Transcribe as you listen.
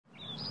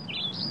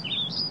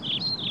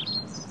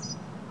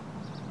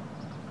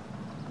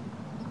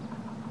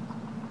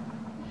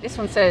This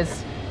one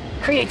says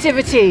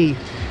creativity.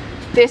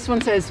 This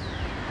one says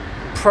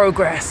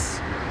progress,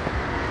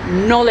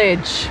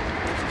 knowledge,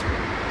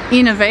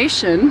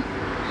 innovation,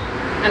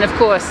 and of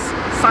course,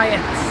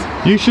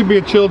 science. You should be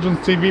a children's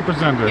TV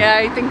presenter. Yeah,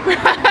 I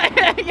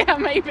think, yeah,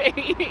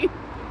 maybe.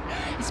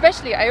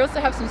 Especially, I also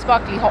have some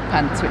sparkly hot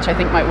pants, which I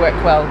think might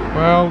work well.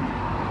 Well,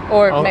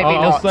 or maybe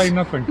not. I'll say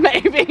nothing.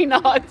 Maybe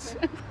not.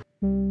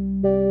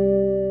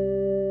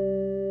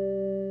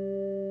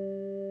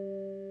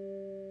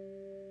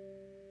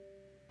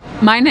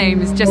 My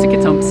name is Jessica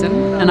Thompson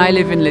and I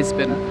live in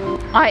Lisbon.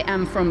 I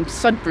am from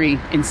Sudbury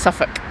in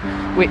Suffolk,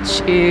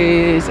 which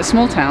is a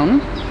small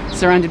town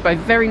surrounded by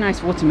very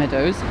nice water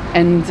meadows,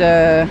 and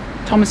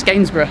Thomas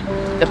Gainsborough,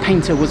 the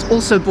painter, was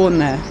also born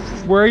there.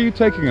 Where are you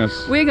taking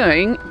us? We're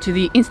going to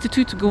the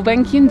Instituto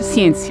Gulbenkian de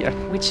Ciência,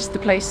 which is the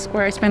place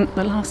where I spent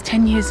the last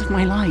 10 years of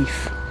my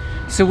life.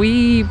 So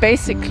we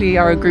basically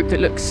are a group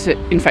that looks at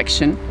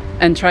infection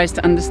and tries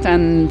to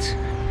understand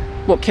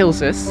what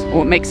kills us or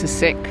what makes us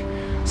sick,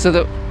 so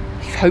that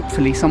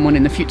hopefully someone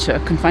in the future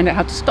can find out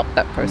how to stop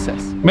that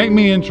process. Make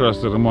me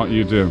interested in what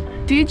you do.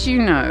 Did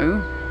you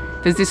know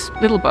there's this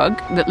little bug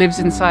that lives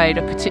inside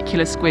a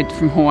particular squid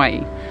from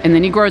Hawaii, and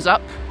then he grows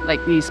up, like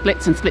he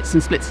splits and splits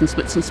and splits and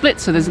splits and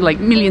splits, so there's like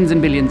millions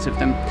and billions of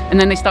them, and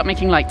then they start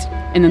making light.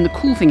 And then the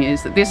cool thing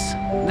is that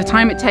the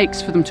time it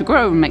takes for them to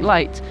grow and make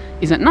light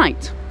is at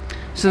night.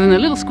 So then the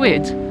little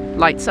squid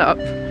lights up,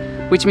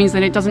 which means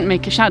that it doesn't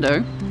make a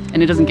shadow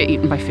and it doesn't get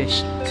eaten by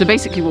fish. So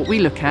basically what we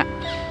look at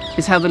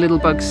is how the little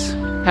bugs,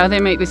 how they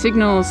make the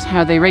signals,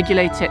 how they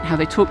regulate it, how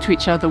they talk to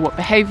each other, what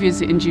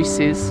behaviours it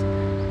induces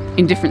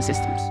in different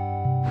systems.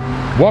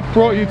 What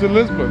brought you to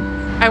Lisbon?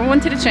 I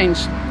wanted to change.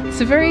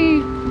 It's a very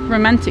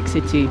romantic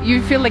city.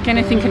 You feel like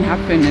anything can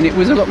happen, and it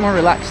was a lot more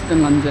relaxed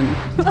than London.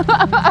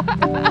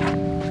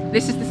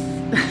 This is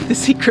the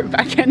secret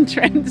back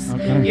entrance.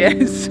 Okay.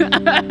 Yes.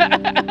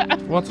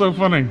 What's so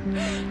funny?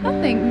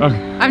 Nothing.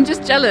 Okay. I'm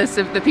just jealous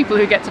of the people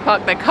who get to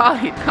park their car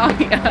here.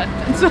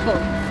 That's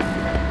all.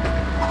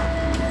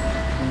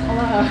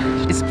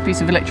 It's a piece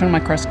of electron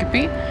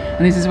microscopy,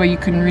 and this is where you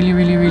can really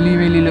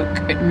look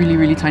at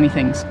really tiny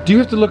things. Do you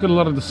have to look at a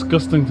lot of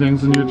disgusting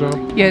things in your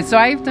job? Yeah, so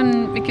I've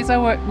done, because I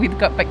work with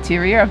gut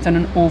bacteria, I've done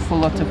an awful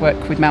lot of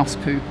work with mouse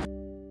poo.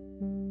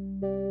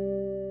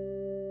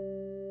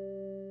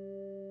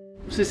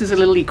 So this is a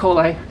little E.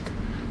 coli.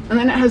 And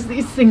then it has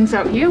these things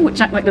out here,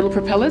 which act like little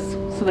propellers,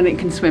 so that it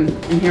can swim.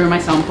 And here are my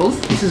samples.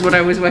 This is what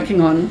I was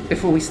working on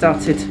before we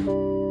started.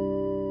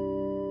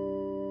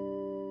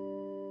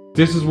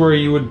 This is where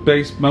you would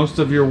base most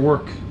of your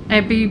work?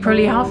 I'd be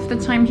probably half the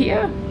time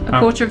here, a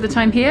quarter of the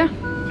time here,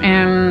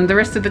 and the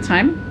rest of the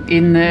time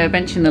in the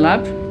bench in the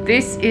lab.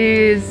 This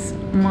is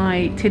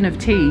my tin of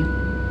tea.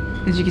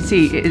 As you can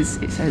see, it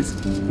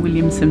says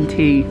Williamson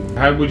tea.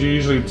 How would you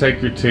usually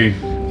take your tea?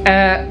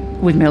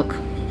 With milk.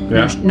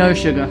 Yeah. No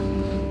sugar.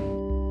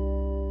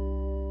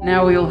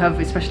 Now we all have,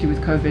 especially with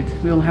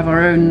COVID, we all have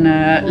our own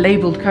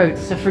labelled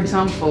coats. So for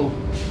example,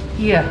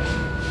 here,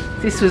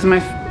 this was my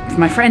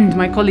friend,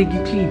 my colleague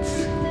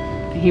Euclides.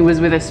 He was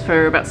with us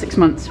for about 6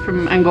 months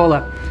from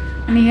Angola.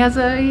 And he has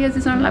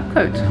his own lab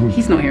coat.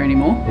 He's not here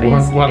anymore, but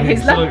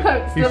his lab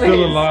coat still is. He's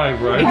still alive,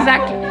 right?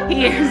 Exactly,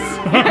 he is.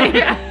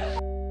 Yeah.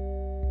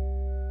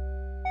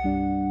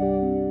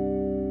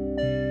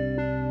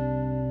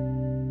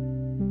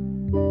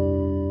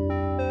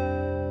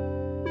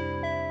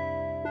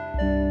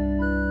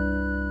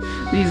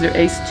 These are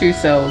ACE2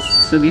 cells,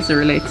 so these are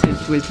related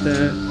with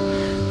the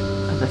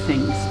other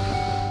things.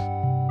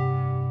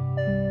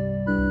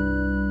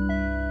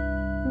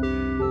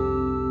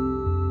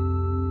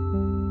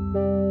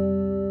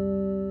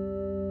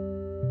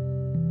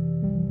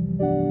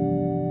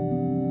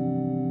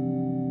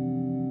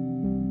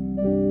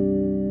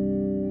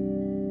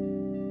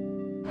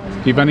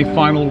 Do you have any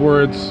final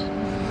words?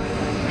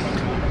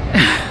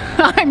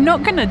 I'm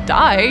not gonna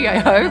die, I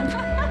hope.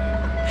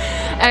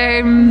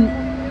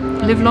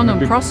 Live long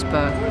and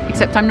prosper.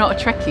 Except I'm not a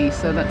Trekkie,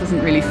 so that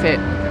doesn't really fit.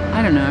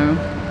 I don't know.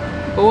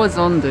 Boas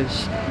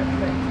ondas.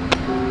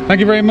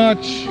 Thank you very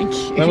much. Thank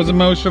you. That was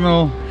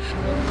emotional.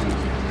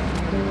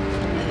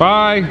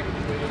 Bye.